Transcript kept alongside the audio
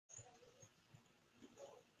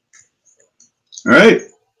All right,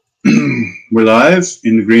 we're live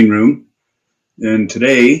in the green room, and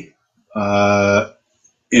today,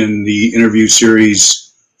 in the interview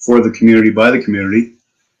series for the community by the community,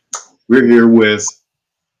 we're here with.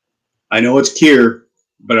 I know it's Kier,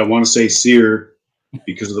 but I want to say Sear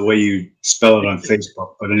because of the way you spell it on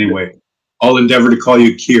Facebook. But anyway, I'll endeavor to call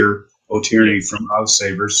you Kier Yeah, O'Tierney from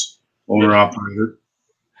AusSabers, owner yeah, operator.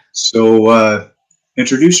 So,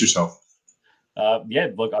 introduce yourself. yeah.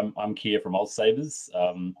 Look, I'm Kia from AusSabers.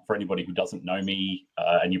 For anybody who doesn't know me,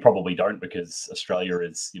 and you probably don't because Australia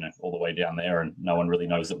is, all the way down there, and no one really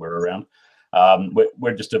knows that we're around.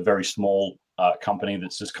 We're just a very small company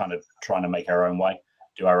that's just kind of trying to make our own way,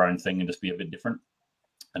 do our own thing, and just be a bit different.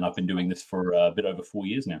 And I've been doing this for a bit over 4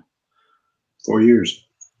 years now. 4 years.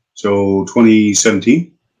 So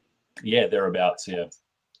 2017. Yeah, thereabouts. Yeah.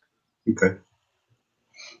 Okay.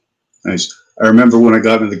 Nice. I remember when I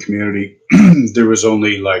got into the community, there was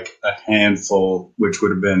only like a handful, which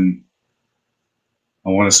would have been, I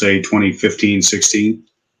want to say 2015, 16.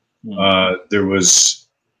 Mm. There was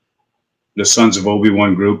the Sons of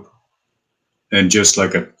Obi-Wan group and just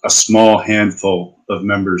like a small handful of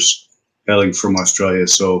members hailing from Australia.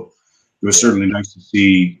 So it was Yeah. certainly nice to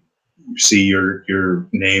see your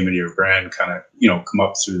name and your brand kind of, come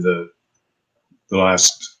up through the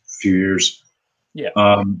last few years. Yeah.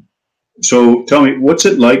 Um, so tell me, what's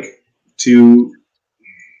it like to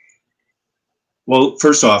Well,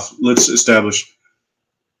 first off, let's establish.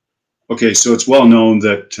 Okay, so it's well known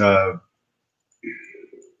that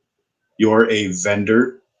you're a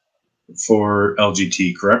vendor for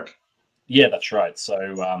LGT, correct? Yeah, that's right.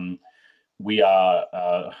 So we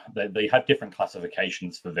are they have different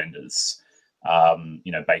classifications for vendors,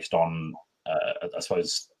 based on I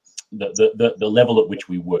suppose the level at which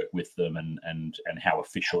we work with them and how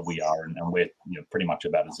official we are, and we're pretty much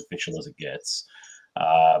about as official as it gets.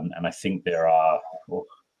 And I think there are, well,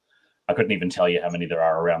 I couldn't even tell you how many there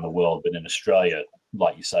are around the world, but in Australia,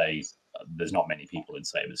 like you say, there's not many people in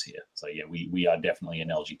Sabers here. So yeah, we are definitely an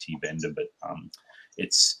LGT vendor, but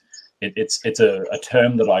it's it's a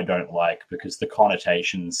term that I don't like because the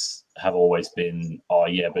connotations have always been, oh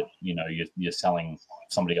yeah, but you're selling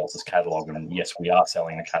somebody else's catalog, and yes, we are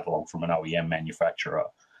selling the catalog from an OEM manufacturer,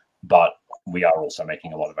 but we are also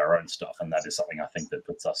making a lot of our own stuff, and that is something I think that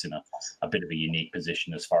puts us in a bit of a unique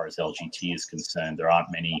position as far as LGT is concerned. There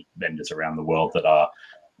aren't many vendors around the world that are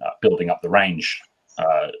building up the range,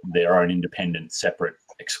 their own independent, separate,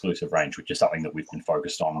 exclusive range, which is something that we've been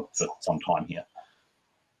focused on for some time here.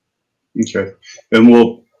 Okay, and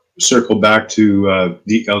we'll circle back to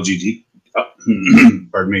the LGT,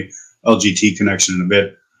 pardon me, LGT connection in a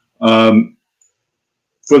bit.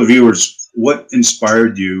 For the viewers, what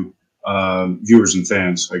inspired you, viewers and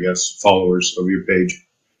fans, I guess, followers of your page,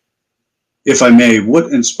 if I may,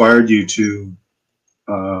 what inspired you to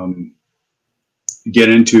um, get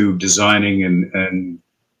into designing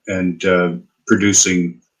and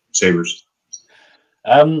producing sabers?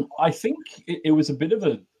 I think it was a bit of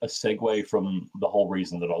a segue from the whole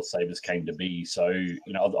reason that AusSabers came to be. So,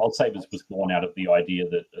 AusSabers was born out of the idea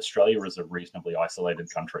that Australia is a reasonably isolated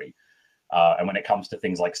country. And when it comes to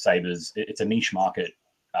things like sabers, it's a niche market,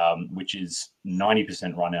 which is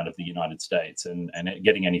 90% run out of the United States. And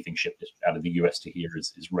getting anything shipped out of the US to here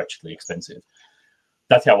is wretchedly expensive.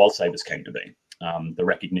 That's how AusSabers came to be. The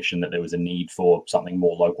recognition that there was a need for something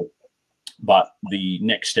more local. But the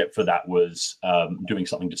next step for that was doing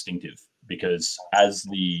something distinctive, because as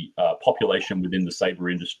the population within the saber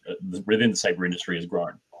industry has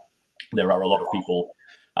grown, there are a lot of people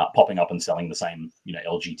popping up and selling the same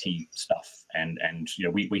LGT stuff, and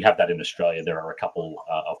we have that in Australia. There are a couple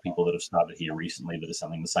of people that have started here recently that are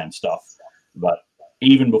selling the same stuff, but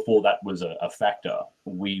even before that was a factor,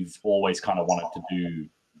 we've always kind of wanted to do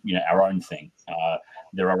our own thing.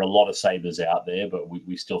 There are a lot of sabers out there, but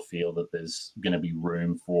we still feel that there's going to be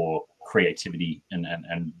room for creativity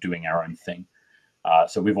and doing our own thing.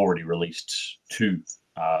 So we've already released two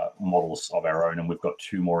models of our own, and we've got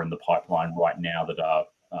two more in the pipeline right now that are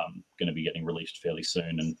going to be getting released fairly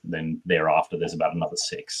soon, and then thereafter there's about another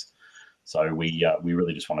 6. So we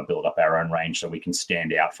really just want to build up our own range so we can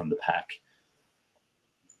stand out from the pack.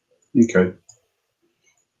 Okay.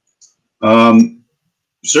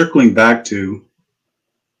 Circling back to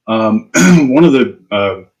one of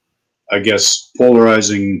the, I guess,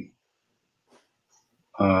 polarizing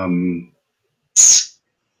um,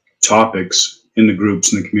 topics in the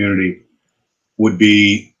groups in the community would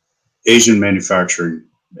be Asian manufacturing.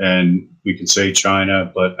 And we can say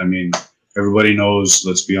China, but I mean, everybody knows,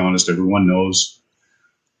 let's be honest, everyone knows.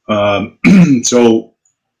 So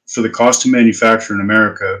for the cost to manufacture in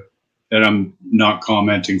America, and I'm not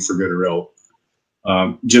commenting for good or ill,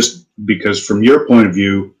 Just because from your point of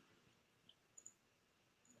view,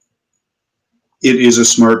 it is a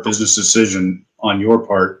smart business decision on your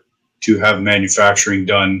part to have manufacturing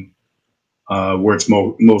done where it's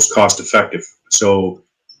most cost effective. So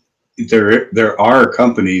there are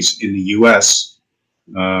companies in the U.S.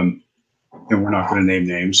 And we're not going to name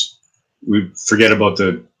names. We forget about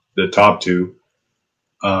the top two.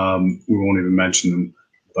 We won't even mention them.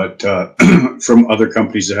 But from other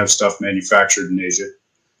companies that have stuff manufactured in Asia.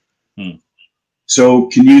 So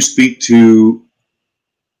can you speak to,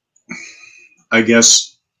 I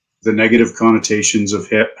guess, the negative connotations of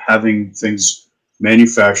having things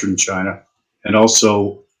manufactured in China, and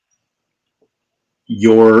also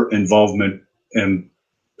your involvement? And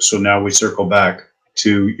so now we circle back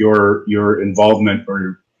to your involvement or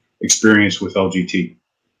your experience with LGT.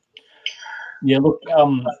 Yeah, look,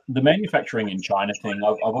 the manufacturing in China thing,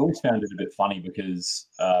 I've always found it a bit funny because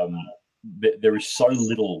there is so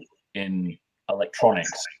little in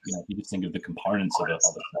electronics. You know, if you just think of the components of a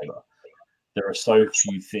saber, there are so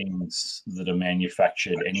few things that are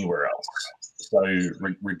manufactured anywhere else. So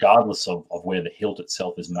regardless of where the hilt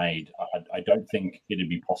itself is made, I don't think it'd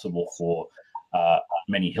be possible for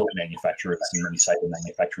many hilt manufacturers and many saber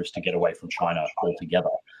manufacturers to get away from China altogether.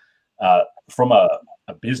 From a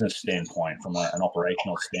business standpoint, from an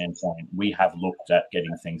operational standpoint, we have looked at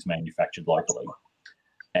getting things manufactured locally.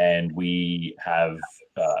 And we have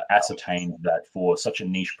ascertained that for such a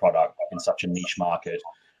niche product in such a niche market,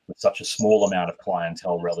 with such a small amount of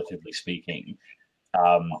clientele, relatively speaking,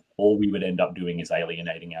 all we would end up doing is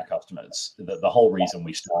alienating our customers. The whole reason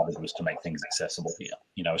we started was to make things accessible here.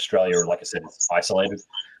 You know, Australia, like I said, it's isolated.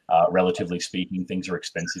 Relatively speaking, things are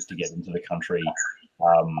expensive to get into the country.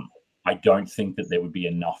 I don't think that there would be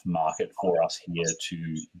enough market for us here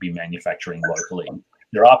to be manufacturing locally.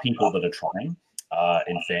 There are people that are trying,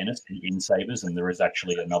 in fairness, in Sabers, and there is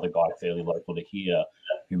actually another guy fairly local to here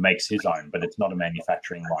who makes his own, but it's not a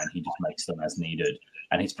manufacturing line. He just makes them as needed.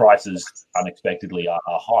 And his prices unexpectedly are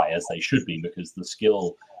high, as they should be, because the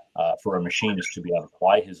skill for a machinist to be able to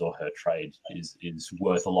apply his or her trade is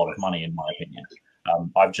worth a lot of money, in my opinion.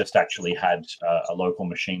 I've just actually had a local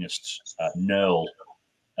machinist knurl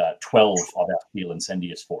 12 of our steel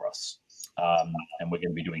incendiaries for us. And we're going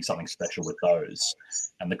to be doing something special with those.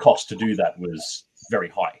 And the cost to do that was very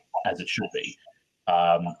high, as it should be.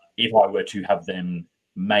 If I were to have them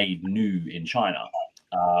made new in China,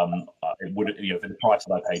 it would, you know, for the price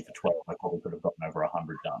that I paid for 12, I probably could have gotten over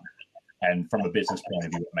 100 done. And from a business point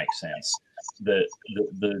of view, it makes sense.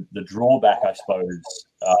 The drawback, I suppose,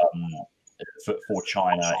 for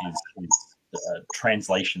China is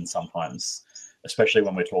translation sometimes, especially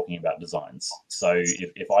when we're talking about designs. So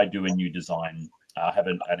if I do a new design, I have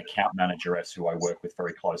an account manageress who I work with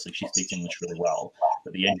very closely. She speaks English really well,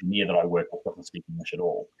 but the engineer that I work with doesn't speak English at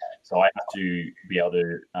all. So I have to be able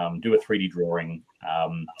to do a 3D drawing.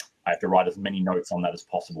 I have to write as many notes on that as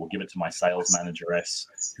possible, give it to my sales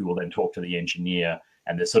manageress, who will then talk to the engineer.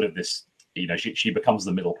 And there's sort of this, you know, she becomes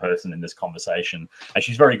the middle person in this conversation, and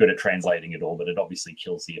she's very good at translating it all, but it obviously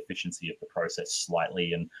kills the efficiency of the process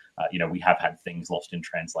slightly. And, you know, we have had things lost in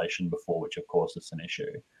translation before, which of course is an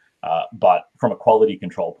issue. But from a quality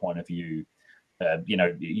control point of view, you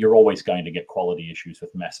know, you're always going to get quality issues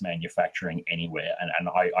with mass manufacturing anywhere. And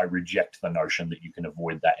I reject the notion that you can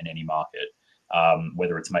avoid that in any market,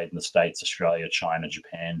 whether it's made in the States, Australia, China,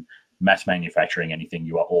 Japan. Mass manufacturing anything,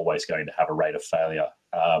 you are always going to have a rate of failure.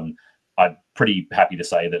 I'm pretty happy to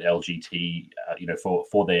say that LGT, you know,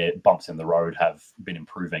 for their bumps in the road, have been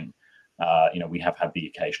improving. You know, we have had the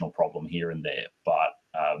occasional problem here and there, but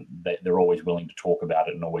they're always willing to talk about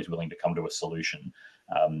it and always willing to come to a solution.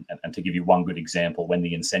 And to give you one good example, when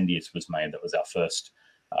the incendiaries was made, that was our first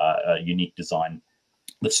unique design.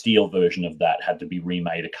 The steel version of that had to be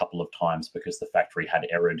remade a couple of times because the factory had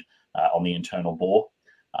erred on the internal bore.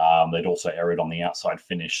 They'd also erred on the outside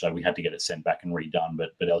finish, so we had to get it sent back and redone.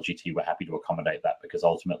 But LGT were happy to accommodate that because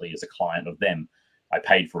ultimately, as a client of them, I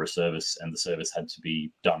paid for a service, and the service had to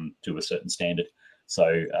be done to a certain standard.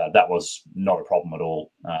 So that was not a problem at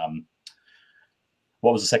all.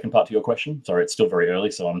 What was the second part to your question? Sorry, it's still very early,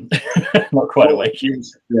 so I'm not quite awake.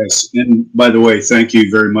 Yes, and by the way, thank you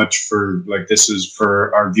very much for, like, this is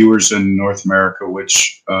for our viewers in North America,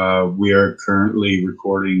 which we are currently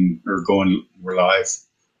recording, or we're live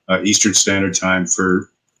Eastern Standard Time for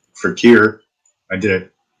Kier. I did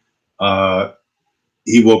it.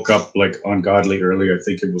 He woke up like ungodly early. I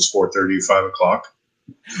think it was 4:30, 5 o'clock.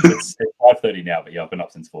 It's 5:30 now, but yeah, I've been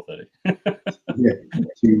up since 4:30. Yeah,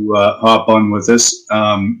 to hop on with us.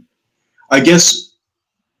 I guess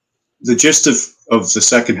the gist of the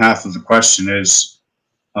second half of the question is,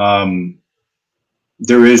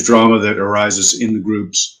 there is drama that arises in the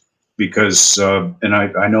groups because, and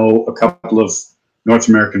I know a couple of North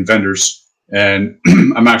American vendors, and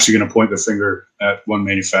I'm actually going to point the finger at one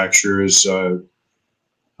manufacturer is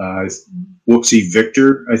Whoopsie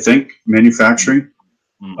Victor, I think, manufacturing,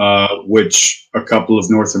 which a couple of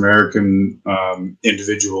North American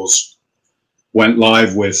individuals went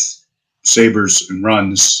live with Sabers and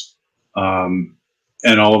runs,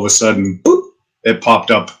 and all of a sudden, boop, it popped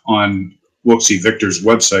up on Whoopsie Victor's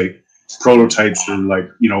website. Prototypes are like,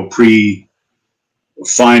 you know,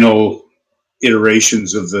 final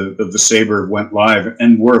iterations of the Saber went live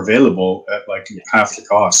and were available at like half the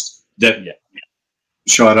cost. That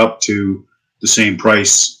shot up to the same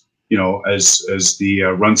price, you know, as the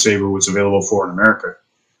Run Saber was available for in America.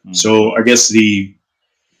 So I guess the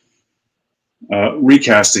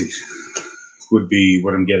recasting would be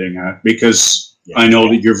what I'm getting at, because I know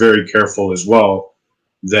that you're very careful as well,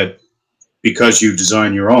 that because you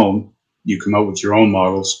design your own, you come out with your own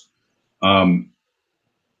models,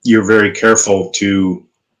 you're very careful to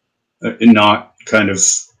not kind of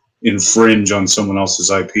infringe on someone else's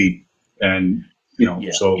IP. And, you know,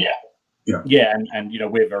 and you know,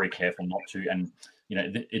 we're very careful not to. And, you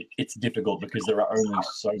know, it's difficult because there are only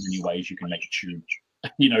so many ways you can make a tube.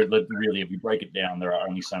 You know, really, if you break it down, there are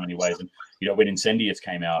only so many ways. And, you know, when Incendious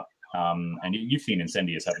came out, and you've seen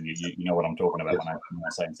Incendious, haven't you? You know what I'm talking about when I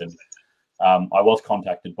say Incendious. I was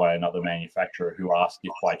contacted by another manufacturer who asked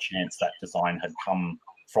if by chance that design had come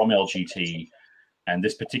from LGT, and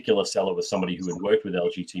this particular seller was somebody who had worked with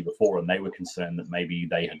LGT before, and they were concerned that maybe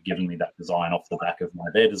they had given me that design off the back of one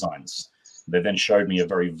of their designs. They then showed me a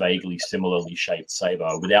very vaguely similarly shaped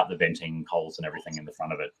Saber without the venting holes and everything in the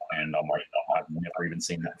front of it. And I'm like, I've never even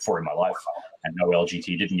seen that before in my life. And no,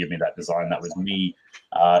 LGT didn't give me that design. That was me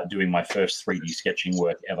doing my first 3D sketching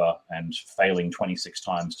work ever and failing 26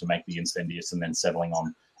 times to make the Incendious and then settling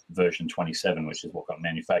on version 27, which is what got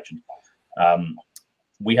manufactured.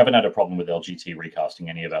 We haven't had a problem with LGT recasting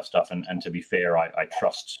any of our stuff. And to be fair, I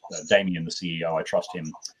trust Damien, the CEO. I trust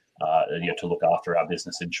him to look after our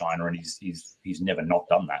business in China, and he's never not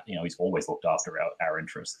done that. You know, he's always looked after our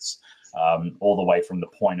interests, all the way from the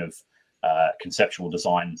point of conceptual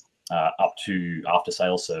design up to after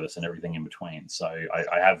sales service and everything in between. So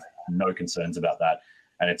I have no concerns about that.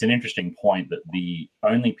 And it's an interesting point that the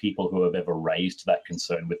only people who have ever raised that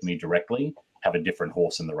concern with me directly have a different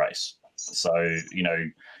horse in the race. So, you know,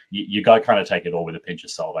 you got to kind of take it all with a pinch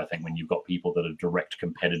of salt, I think, when you've got people that are direct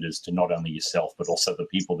competitors to not only yourself, but also the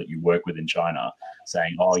people that you work with in China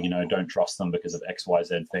saying, oh, you know, don't trust them because of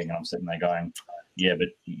XYZ thing. And I'm sitting there going, yeah, but,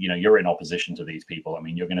 you know, you're in opposition to these people. I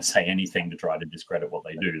mean, you're going to say anything to try to discredit what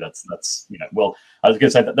they do. That's you know, well, I was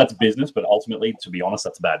going to say that's business, but ultimately, to be honest,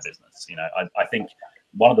 that's bad business. You know, I think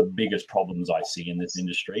one of the biggest problems I see in this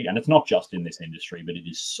industry, and it's not just in this industry, but it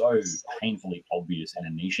is so painfully obvious in a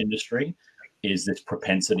niche industry, is this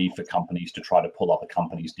propensity for companies to try to pull other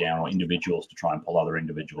companies down, or individuals to try and pull other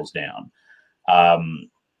individuals down,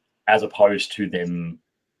 as opposed to them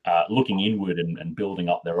looking inward and building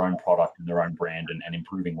up their own product and their own brand and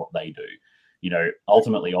improving what they do. You know,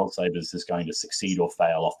 ultimately, AusSabers is going to succeed or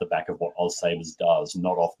fail off the back of what AusSabers does,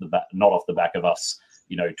 not off the back of us,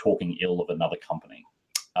 you know, talking ill of another company.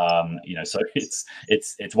 You know, so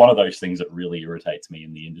it's one of those things that really irritates me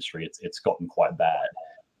in the industry. It's gotten quite bad,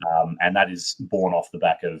 and that is born off the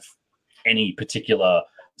back of any particular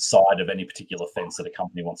side of any particular fence that a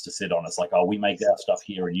company wants to sit on. It's like, oh, we make our stuff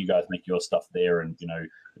here and you guys make your stuff there, and you know,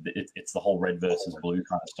 it's the whole red versus blue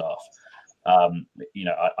kind of stuff. You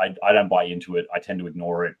know, I don't buy into it. I tend to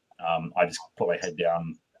ignore it. I just put my head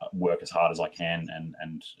down, work as hard as I can,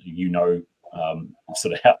 and you know,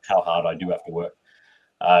 sort of how hard I do have to work.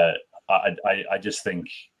 I just think,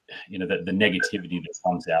 you know, that the negativity that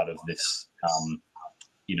comes out of this,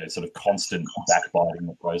 you know, sort of constant backbiting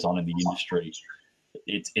that goes on in the industry,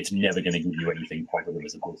 it's never going to give you anything positive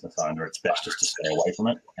as a business owner. It's best just to stay away from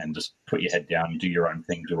it and just put your head down, do your own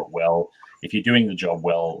thing, do it well. If you're doing the job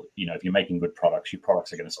well, you know, if you're making good products, your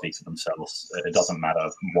products are going to speak for themselves. It doesn't matter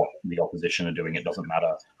what the opposition are doing. It doesn't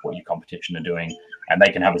matter what your competition are doing. And they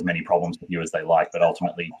can have as many problems with you as they like, but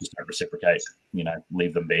ultimately just don't reciprocate, you know,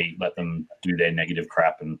 leave them be, let them do their negative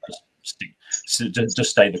crap and just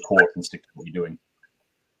stay the course and stick to what you're doing.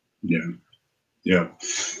 Yeah. Yeah.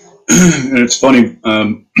 And it's funny.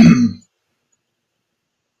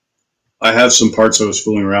 I have some parts I was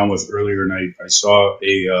fooling around with earlier, and I saw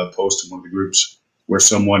a post in one of the groups where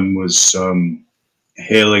someone was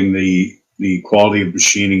hailing the quality of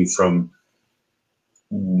machining from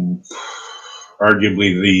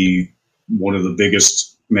arguably one of the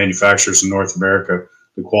biggest manufacturers in North America,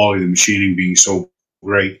 the quality of the machining being so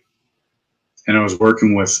great. and I was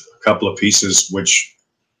working with a couple of pieces, which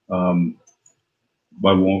um,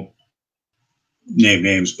 I won't name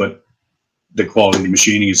names, but the quality of the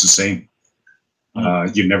machining is the same.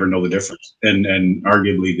 You never know the difference, and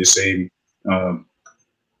arguably the same um,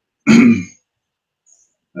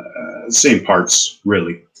 same parts,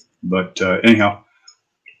 really. But anyhow,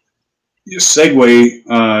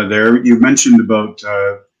 segue there. You mentioned about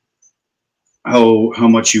how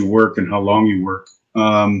much you work and how long you work.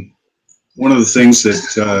 One of the things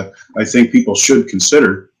that I think people should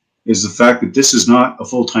consider is the fact that this is not a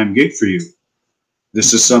full time gig for you.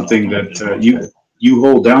 This is something that you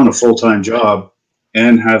hold down a full time job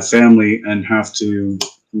and have family and have to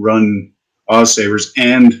run AusSabers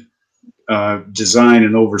and design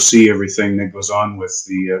and oversee everything that goes on with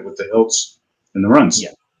the hilts and the runs.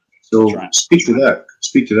 Yeah. So Right. speak to that.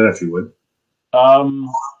 Speak to that if you would.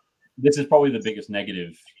 This is probably the biggest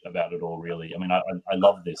negative about it all, really. I mean, I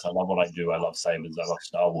love this. I love what I do. I love Sabers. I love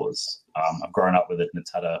Star Wars. I've grown up with it, and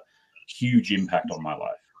it's had a huge impact on my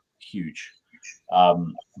life. Huge.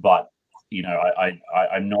 But you know,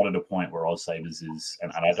 I'm not at a point where AusSabers is,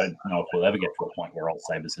 and I don't know if we'll ever get to a point where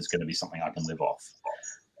AusSabers is going to be something I can live off.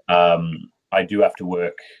 I do have to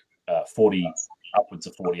work 40 upwards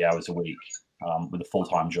of 40 hours a week with a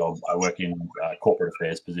full-time job. I work in corporate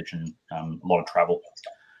affairs position, a lot of travel.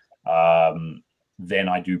 Then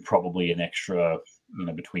I do probably an extra, you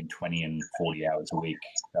know, between 20 and 40 hours a week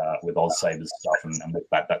with AusSabers stuff, and with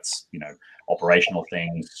that, that's, you know, operational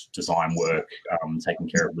things, design work, taking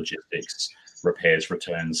care of logistics, repairs,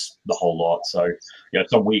 returns, the whole lot. So, you know,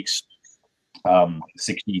 some weeks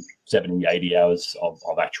 60, 70, 80 hours of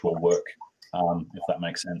actual work, if that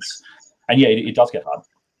makes sense. And yeah, it does get hard.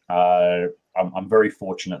 I'm very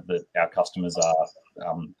fortunate that our customers are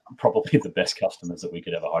probably the best customers that we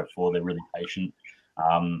could ever hope for. They're really patient.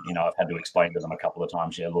 You know, I've had to explain to them a couple of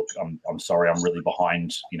times, yeah, look, I'm sorry, I'm really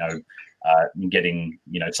behind, you know, getting,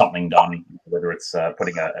 you know, something done, whether it's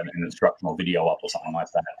putting an instructional video up or something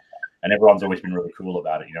like that. And everyone's always been really cool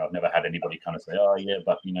about it. You know, I've never had anybody kind of say, oh, yeah,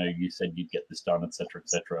 but, you know, you said you'd get this done, et cetera, et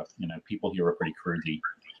cetera. You know, people here are pretty cruisy.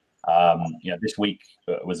 You know, this week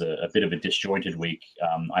was a bit of a disjointed week.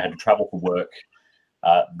 I had to travel for work.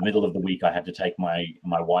 The middle of the week, I had to take my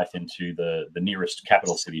wife into the nearest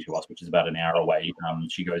capital city to us, which is about an hour away.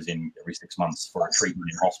 She goes in every 6 months for a treatment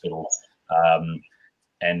in hospital.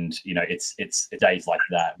 And, you know, it's days like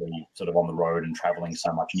that where you're sort of on the road and traveling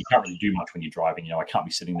so much, and you can't really do much when you're driving. You know, I can't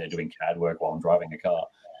be sitting there doing CAD work while I'm driving a car.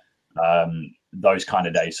 Those kind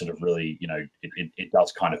of days sort of really, you know, it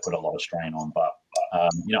does kind of put a lot of strain on. But,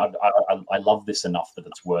 you know, I love this enough that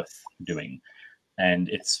it's worth doing. And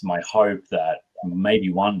it's my hope that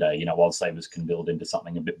maybe one day, you know, AusSabers can build into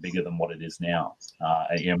something a bit bigger than what it is now.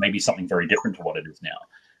 You know, maybe something very different to what it is now.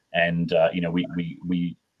 And, you know,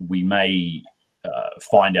 we may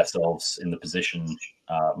find ourselves in the position,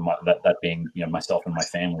 that being, you know, myself and my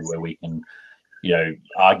family, where we can, you know,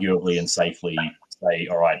 arguably and safely say,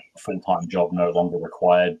 all right, full-time job no longer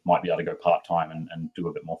required, might be able to go part-time and do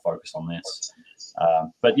a bit more focus on this.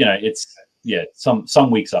 But, you know, it's, yeah, some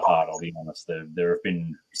weeks are hard, I'll be honest. There have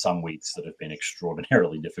been some weeks that have been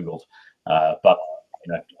extraordinarily difficult. But,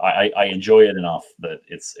 you know, I enjoy it enough that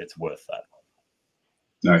it's worth that.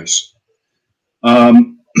 Nice.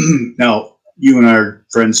 Now, you and I are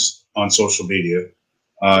friends on social media,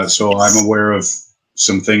 so I'm aware of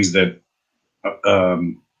some things that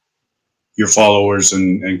your followers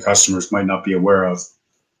and customers might not be aware of.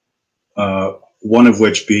 One of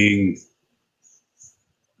which being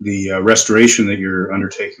the restoration that you're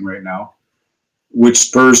undertaking right now, which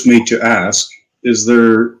spurs me to ask: is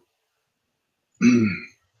there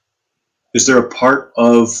a part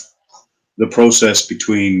of the process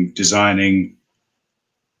between designing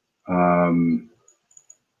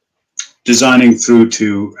through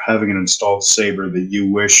to having an installed Saber that you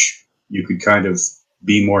wish you could kind of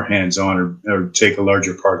be more hands-on or take a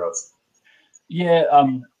larger part of? Yeah.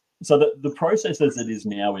 So the process as it is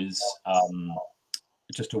now is,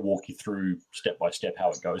 just to walk you through step by step how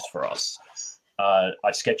it goes for us.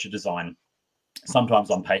 I sketch a design, sometimes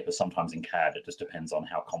on paper, sometimes in CAD. It just depends on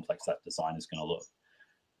how complex that design is going to look.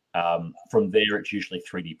 From there, it's usually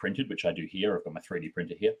 3D printed, which I do here. I've got my 3D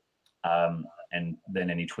printer here. And then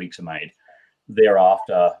any tweaks are made.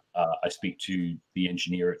 Thereafter, I speak to the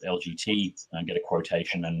engineer at LGT and get a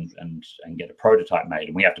quotation and get a prototype made.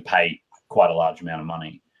 And we have to pay quite a large amount of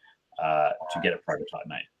money to get a prototype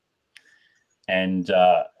made. And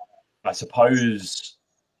I suppose,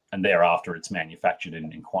 and thereafter it's manufactured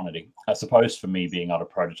in quantity. I suppose for me, being able to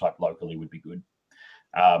prototype locally would be good.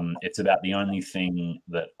 It's about the only thing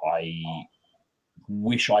that I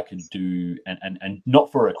wish I could do, and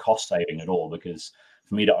not for a cost saving at all, because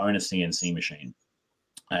for me to own a CNC machine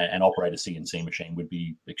and operate a CNC machine would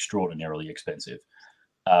be extraordinarily expensive.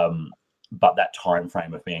 But that time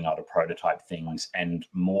frame of being able to prototype things, and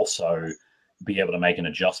more so be able to make an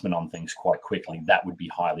adjustment on things quite quickly, that would be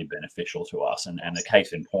highly beneficial to us. And a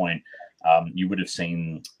case in point, you would have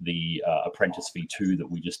seen the Apprentice V2 that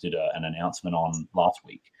we just did an announcement on last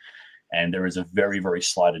week. And there is a very, very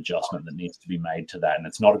slight adjustment that needs to be made to that. And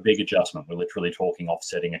it's not a big adjustment. We're literally talking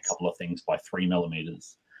offsetting a couple of things by 3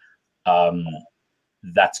 millimeters.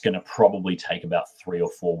 That's going to probably take about 3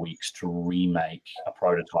 or 4 weeks to remake a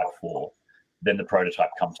prototype for. Then the prototype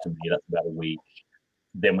comes to me, that's about a week.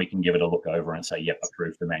 Then we can give it a look over and say, yep,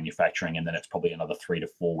 approve the manufacturing. And then it's probably another 3 to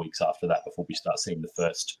 4 weeks after that before we start seeing the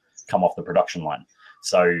first come off the production line.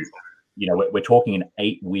 So, you know, we're talking an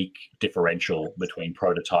 8-week differential between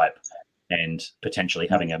prototype and potentially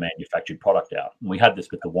having a manufactured product out. And we had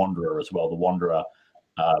this with the Wanderer as well. The Wanderer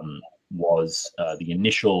was the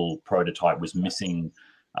initial prototype was missing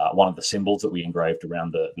one of the symbols that we engraved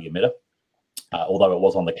around the emitter. Although it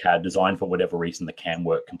was on the CAD design, for whatever reason, the CAM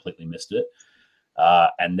work completely missed it.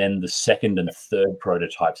 And then the second and third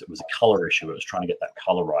prototypes, it was a color issue. It was trying to get that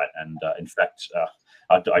color right. And in fact,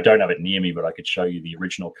 I don't have it near me, but I could show you the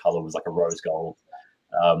original color was like a rose gold,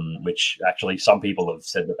 which actually some people have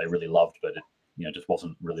said that they really loved, but it, you know, just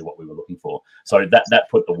wasn't really what we were looking for. So that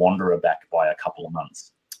put the Wanderer back by a couple of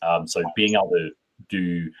months. So being able to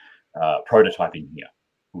do prototyping here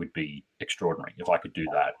would be extraordinary. If I could do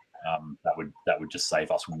that, that would just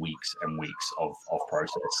save us weeks and weeks of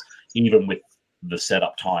process, even with the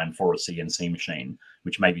setup time for a CNC machine,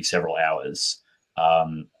 which may be several hours.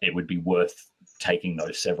 It would be worth taking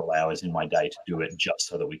those several hours in my day to do it, just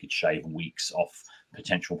so that we could shave weeks off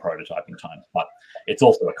potential prototyping time. But it's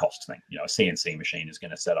also a cost thing. You know, a CNC machine is going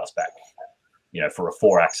to set us back. You know, for a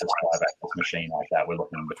 4-axis, 5-axis machine like that, we're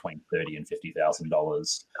looking between $30,000 and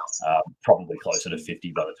 $50,000, probably closer to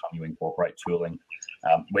 50 by the time you incorporate tooling.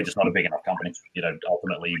 We're just not a big enough company. You know,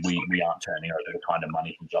 ultimately, we aren't turning over the kind of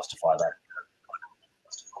money to justify that.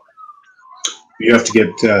 You have to get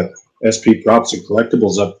SP Props and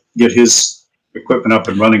Collectibles up, get his equipment up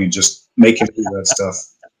and running, and just make him do that stuff.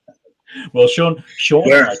 Well, Sean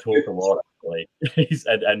and I talk a lot, actually.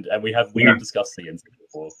 and we have discussed CNC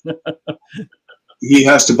before. He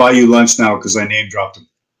has to buy you lunch now because I name dropped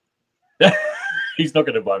him. He's not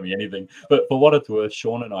going to buy me anything. But for what it's worth,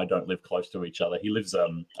 Sean and I don't live close to each other. He lives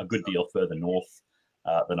a good deal further north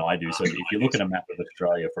than I do. So if you look at a map of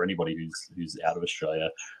Australia, for anybody who's out of Australia,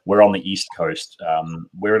 we're on the east coast.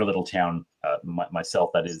 We're in a little town,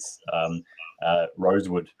 myself, that is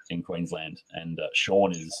Rosewood in Queensland, and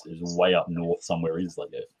Sean is way up north somewhere. He's like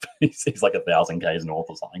he's like 1,000 k's north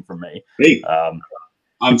or something from me. Hey,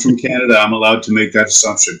 I'm from Canada. I'm allowed to make that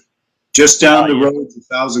assumption. Just down the road,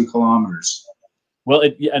 1,000 kilometers. Well,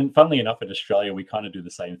 and funnily enough, in Australia, we kind of do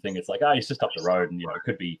the same thing. It's like, it's just up the road, and you know, it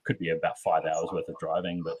could be about 5 hours worth of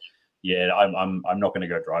driving. But yeah, I'm not going to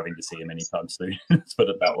go driving to see him anytime soon. Let's put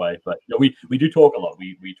it that way. But you know, we do talk a lot.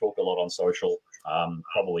 We talk a lot on social,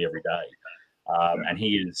 probably every day. And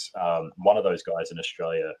he is one of those guys in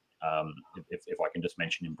Australia. If I can just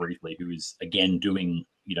mention him briefly, who is again doing,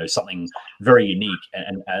 you know, something very unique,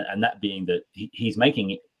 and that being that he's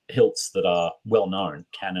making hilts that are well known,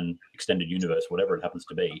 Canon, Extended Universe, whatever it happens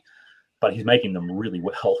to be, but he's making them really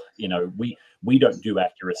well. You know, we don't do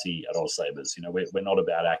accuracy at AusSabers. You know, we're not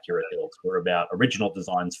about accurate hilts. We're about original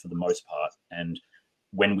designs for the most part. And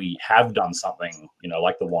when we have done something, you know,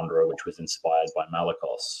 like the Wanderer, which was inspired by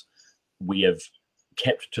Malakos, we have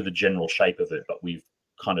kept to the general shape of it, but we've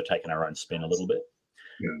kind of taken our own spin a little bit.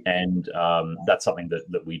 Yeah. And that's something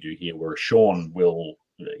that we do here, where Sean will,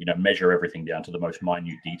 you know, measure everything down to the most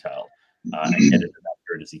minute detail and get it as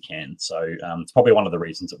accurate as he can. So it's probably one of the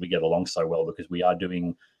reasons that we get along so well, because we are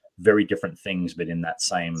doing very different things, but in that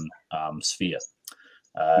same sphere.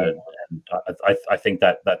 And I think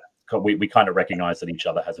that we kind of recognize that each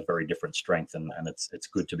other has a very different strength, and it's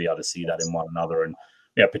good to be able to see that in one another, and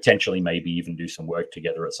potentially maybe even do some work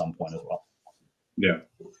together at some point as well.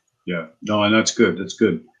 Yeah. No, and that's good. That's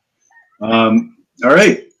good. All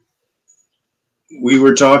right. We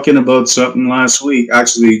were talking about something last week,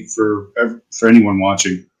 actually, for anyone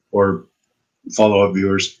watching or follow-up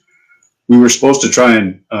viewers. We were supposed to try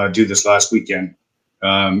and do this last weekend,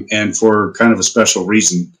 and for kind of a special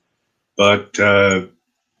reason. But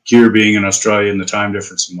Kier being in Australia and the time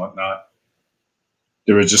difference and whatnot,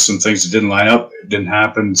 there were just some things that didn't line up. It didn't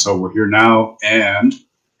happen, so we're here now. And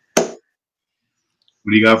what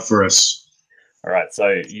do you got for us? All right,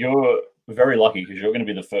 so you're very lucky because you're going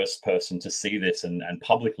to be the first person to see this, and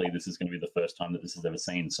publicly, this is going to be the first time that this is ever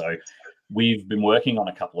seen. So we've been working on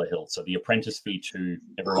a couple of hilts. So the Apprentice V2,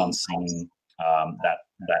 everyone's seen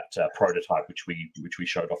that prototype which we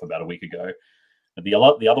showed off about a week ago. The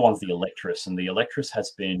other one's the Electris, and the Electris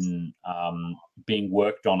has been being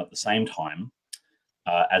worked on at the same time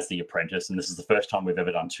as the Apprentice, and this is the first time we've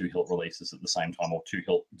ever done 2 hilt releases at the same time, or 2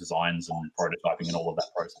 hilt designs and prototyping and all of that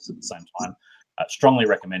process at the same time. Strongly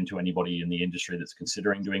recommend to anybody in the industry that's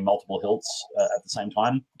considering doing multiple hilts at the same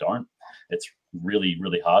time, don't. It's really,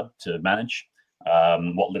 really hard to manage.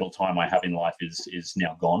 What little time I have in life is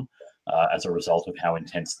now gone as a result of how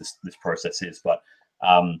intense this process is. But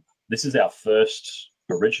this is our first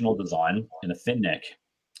original design in a thin neck.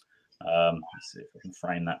 Let's see if I can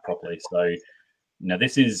frame that properly. So now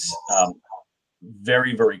this is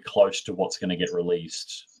very, very close to what's going to get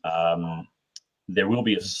released. There will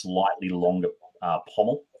be a slightly longer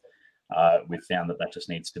pommel. We've found that just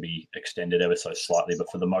needs to be extended ever so slightly, but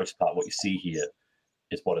for the most part, what you see here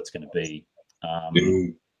is what it's going to be.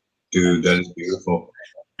 Dude, that is beautiful.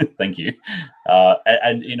 Thank you.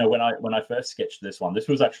 And you know, when I first sketched this one, this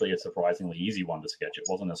was actually a surprisingly easy one to sketch. It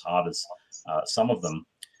wasn't as hard as some of them.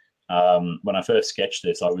 When I first sketched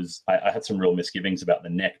this, I had some real misgivings about the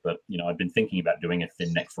neck, but you know, I'd been thinking about doing a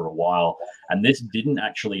thin neck for a while, and this didn't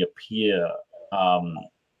actually appear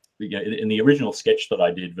in the original sketch that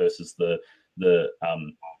I did versus the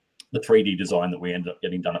 3D design that we ended up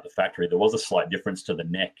getting done at the factory. There was a slight difference to the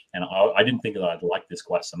neck, and I didn't think that I'd like this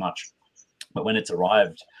quite so much. But when it's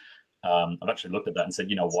arrived, I've actually looked at that and said,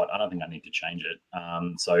 you know what, I don't think I need to change it.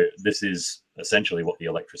 So this is essentially what the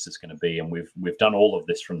Electris is going to be, and we've done all of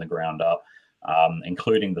this from the ground up,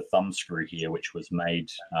 including the thumb screw here, which was made.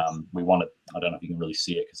 We wanted, I don't know if you can really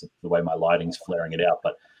see it because of the way my lighting's flaring it out,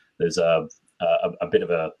 but there's a bit of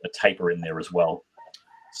a taper in there as well.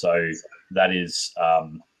 So that is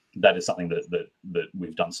something that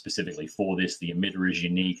we've done specifically for this. The emitter is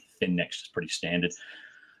unique. Thin neck's pretty standard.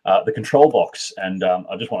 The control box, and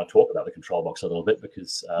I just want to talk about the control box a little bit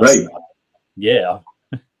because right, yeah.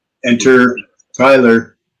 Enter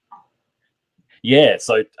Tyler. Yeah,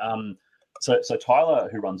 so Tyler,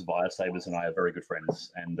 who runs AusSabers, and I are very good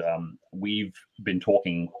friends, and we've been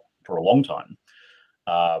talking for a long time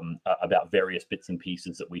about various bits and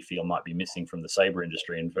pieces that we feel might be missing from the saber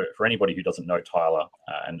industry. And for anybody who doesn't know Tyler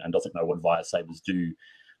and doesn't know what AusSabers do,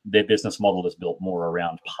 their business model is built more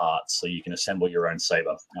around parts, so you can assemble your own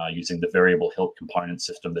saber using the variable hilt component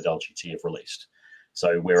system that LGT have released.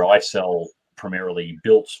 So where I sell primarily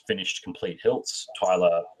built, finished, complete hilts,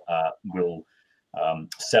 Tyler will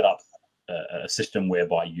set up a system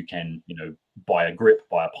whereby you can, you know, buy a grip,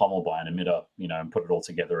 buy a pommel, buy an emitter, you know, and put it all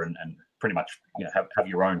together and pretty much, you know, have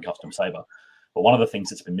your own custom saber. But one of the things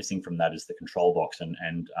that's been missing from that is the control box.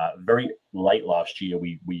 And very late last year,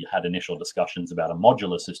 we had initial discussions about a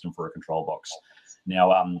modular system for a control box.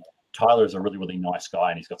 Now, Tyler is a really, really nice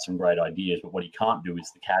guy, and he's got some great ideas, but what he can't do is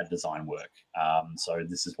the CAD design work. So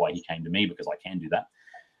this is why he came to me, because I can do that.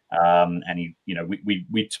 And he, you know,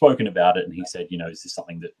 we'd spoken about it, and he said, you know, is this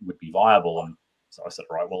something that would be viable? And so I said,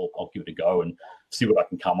 all right, well, I'll give it a go and see what I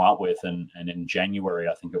can come up with. And in January,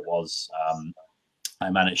 I think it was, I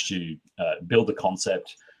managed to build the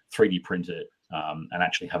concept, 3D print it, and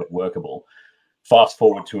actually have it workable. Fast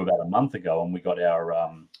forward to about a month ago, and we got our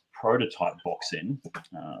prototype box in,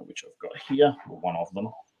 which I've got here, one of them.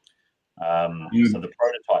 So the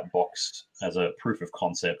prototype box, as a proof of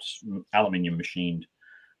concept, aluminium machined,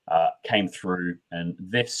 came through. And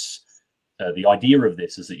this, the idea of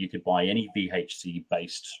this is that you could buy any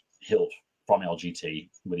VHC-based hilt from LGT,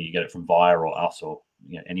 whether you get it from Via or us or,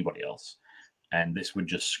 you know, anybody else. And this would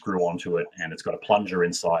just screw onto it, and it's got a plunger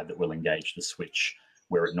inside that will engage the switch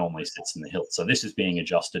where it normally sits in the hilt. So this is being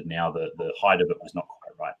adjusted now. The height of it was not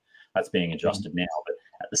quite right. That's being adjusted now. But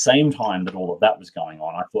at the same time that all of that was going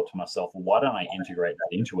on, I thought to myself, well, why don't I integrate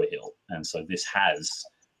that into a hilt? And so this has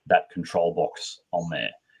that control box on there.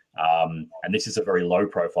 And this is a very low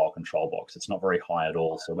profile control box. It's not very high at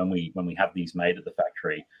all. So when we have these made at the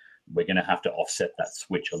factory, we're going to have to offset that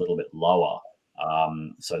switch a little bit lower,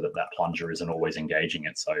 so that plunger isn't always engaging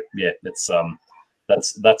it. So yeah,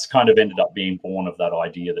 that's kind of ended up being born of that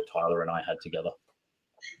idea that Tyler and I had together.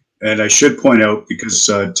 And I should point out, because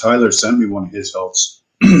Tyler sent me one of his helps,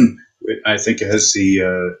 I think it has the,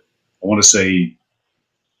 I want to say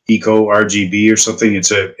Eco RGB or something.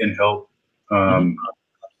 It's a in-hilt.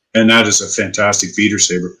 And that is a fantastic feeder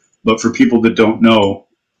saber. But for people that don't know,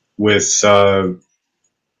 with the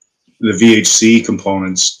VHC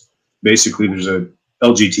components, basically there's a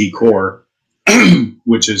LGT core,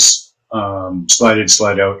 which is slide in,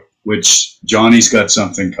 slide out, which Johnny's got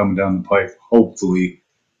something coming down the pipe. Hopefully,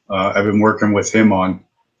 I've been working with him on,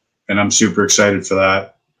 and I'm super excited for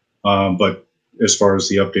that. But as far as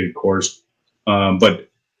the updated cores, but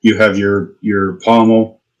you have your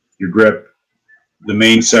pommel, your grip, the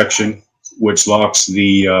main section, which locks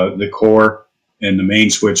the core and the main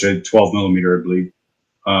switch at 12 millimeter, I believe.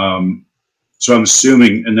 So I'm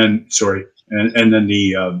assuming, and then and then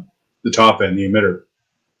the top end, the emitter.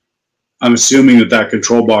 I'm assuming that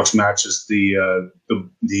control box matches the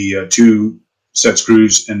two set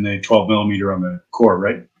screws and the 12 millimeter on the core,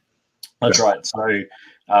 right? That's right. So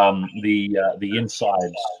the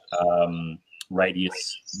inside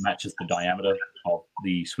radius matches the diameter of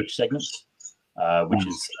the switch segments, which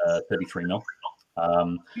is 33 mil.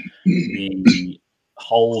 The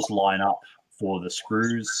holes line up for the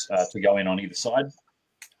screws to go in on either side.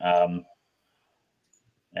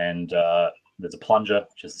 And there's a plunger,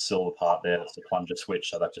 which is the silver part there. That's the plunger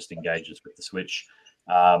switch, so that just engages with the switch.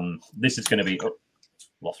 This is going to be... Oh,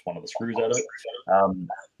 lost one of the screws out of it.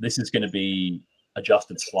 This is going to be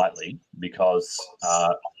adjusted slightly because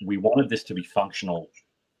we wanted this to be functional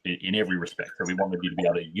in every respect. So we wanted you to be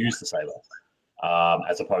able to use the Saber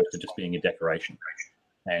as opposed to just being a decoration.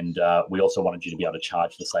 And we also wanted you to be able to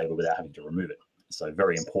charge the Saber without having to remove it. So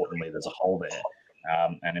very importantly, there's a hole there.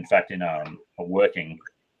 And in fact, in a working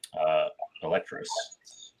Electros,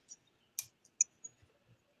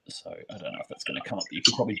 so I don't know if that's going to come up. You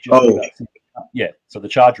could probably yeah. So the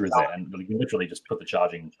charger is there, and you can literally just put the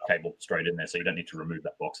charging cable straight in there, so you don't need to remove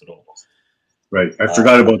that box at all. Right. I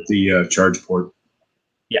forgot about the charge port.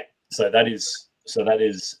 Yeah. So that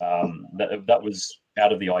was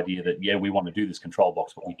out of the idea that, yeah, we want to do this control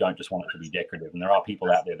box, but we don't just want it to be decorative. And there are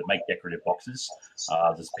people out there that make decorative boxes.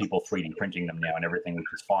 There's people 3D printing them now and everything, which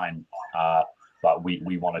is fine. But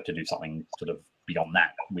we wanted to do something sort of beyond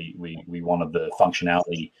that. We wanted the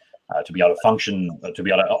functionality to be able to function, to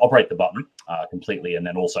be able to operate the button completely, and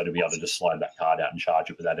then also to be able to just slide that card out and charge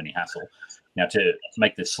it without any hassle. Now, to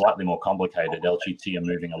make this slightly more complicated, LGT are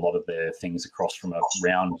moving a lot of their things across from a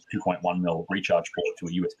round 2.1 mil recharge port to a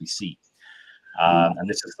USB-C. And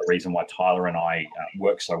this is the reason why Tyler and I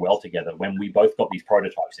work so well together. When we both got these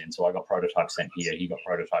prototypes in, so I got prototypes sent here, he got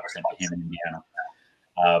prototypes sent to him in Indiana.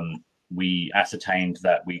 We ascertained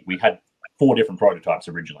that we had 4 different prototypes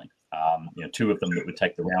originally. 2 of them that would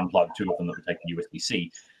take the round plug, 2 of them that would take the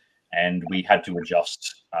USB-C, and we had to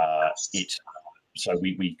adjust it. So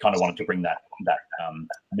we kind of wanted to bring that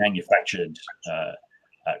manufactured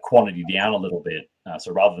quantity down a little bit.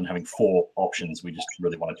 So rather than having 4 options, we just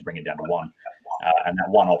really wanted to bring it down to 1. And that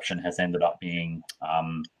one option has ended up being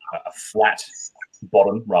a flat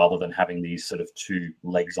bottom rather than having these sort of 2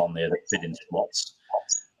 legs on there that fit in slots.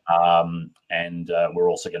 And we're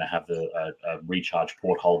also going to have a recharge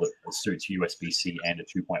port hole that suits USB-C and a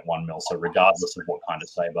 2.1 mil. So regardless of what kind of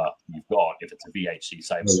Saber you've got, if it's a VHC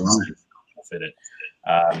Saber, will fit it.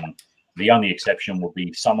 The only exception will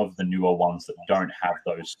be some of the newer ones that don't have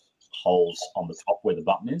those holes on the top where the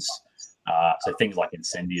button is. So things like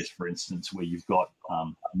Incendius, for instance, where you've got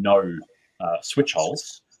no switch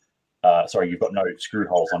holes. Sorry, you've got no screw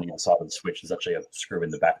holes on either side of the switch. There's actually a screw in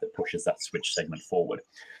the back that pushes that switch segment forward.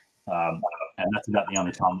 And that's about the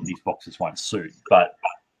only time that these boxes won't suit. But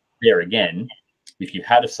there again, if you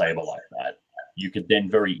had a Saber like that, you could then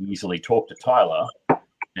very easily talk to Tyler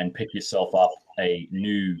and pick yourself up a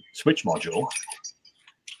new switch module,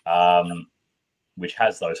 which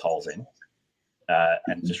has those holes in,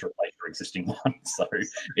 and just replace your existing one. So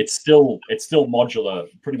it's still modular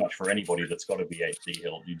pretty much for anybody that's got a VHC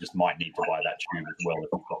hill. You just might need to buy that tube as well if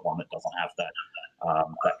you've got one that doesn't have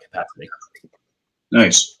that capacity.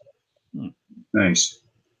 Nice. Nice.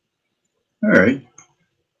 All right.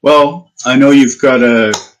 Well, I know you've got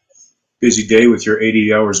a busy day with your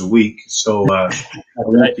 80 hours a week, so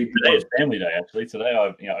today is family day. Actually, today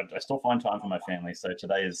I still find time for my family. So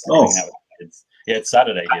today is hanging out with kids. Yeah, it's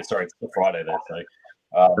Saturday here. Sorry, it's still Friday there. So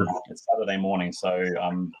it's Saturday morning. So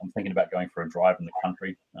I'm thinking about going for a drive in the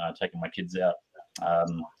country, taking my kids out.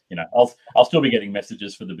 I'll still be getting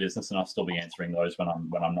messages for the business, and I'll still be answering those when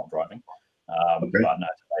I'm not driving. But no,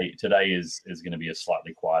 today is going to be a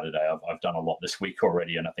slightly quieter day. I've done a lot this week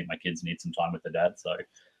already, and I think my kids need some time with their dad. So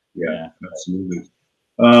yeah. Absolutely.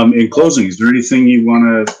 In closing, is there anything you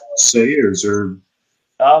want to say, or is there?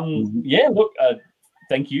 Yeah. Look,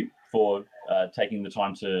 thank you for taking the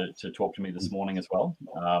time to talk to me this morning as well.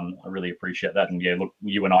 I really appreciate that. And yeah, look,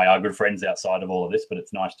 you and I are good friends outside of all of this, but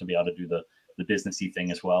it's nice to be able to do the businessy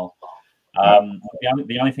thing as well.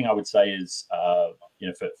 The only thing I would say is,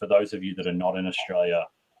 for those of you that are not in Australia,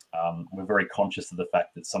 we're very conscious of the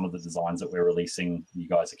fact that some of the designs that we're releasing, you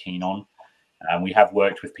guys are keen on. We have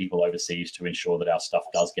worked with people overseas to ensure that our stuff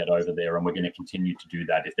does get over there, and we're going to continue to do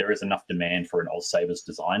that. If there is enough demand for an AusSabers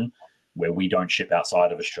design where we don't ship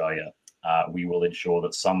outside of Australia, we will ensure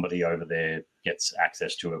that somebody over there gets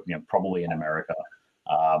access to it, probably in America,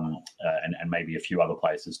 and maybe a few other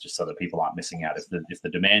places, just so that people aren't missing out. If the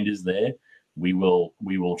demand is there, we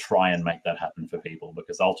will try and make that happen for people,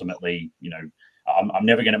 because ultimately, I'm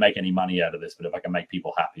never going to make any money out of this, but if I can make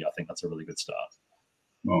people happy, I think that's a really good start.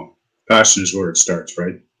 Well, passion is where it starts,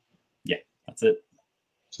 right? Yeah, that's it.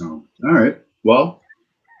 So, all right. Well,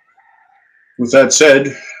 with that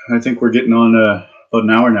said, I think we're getting on about an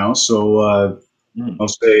hour now. So I'll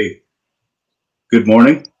say good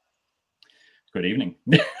morning. Good evening.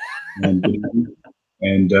 And, good evening.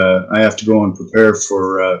 And I have to go and prepare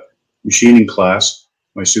for machining class.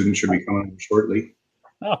 My students should be coming shortly.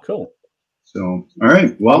 Oh, cool. So, all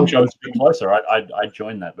right. Well, I wish I was a bit closer. I'd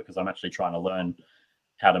join that, because I'm actually trying to learn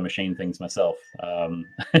how to machine things myself.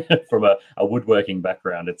 From a woodworking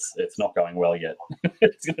background, it's not going well yet.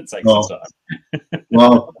 It's going to take some time.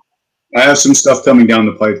 Well, I have some stuff coming down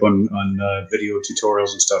the pipe on video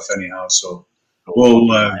tutorials and stuff anyhow. So cool.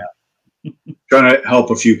 We'll try to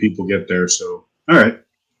help a few people get there. So, all right.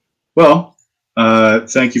 Well,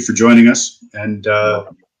 thank you for joining us, and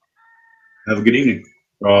have a good evening.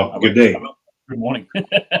 Good day. Good morning.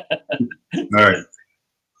 All right.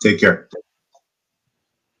 Take care.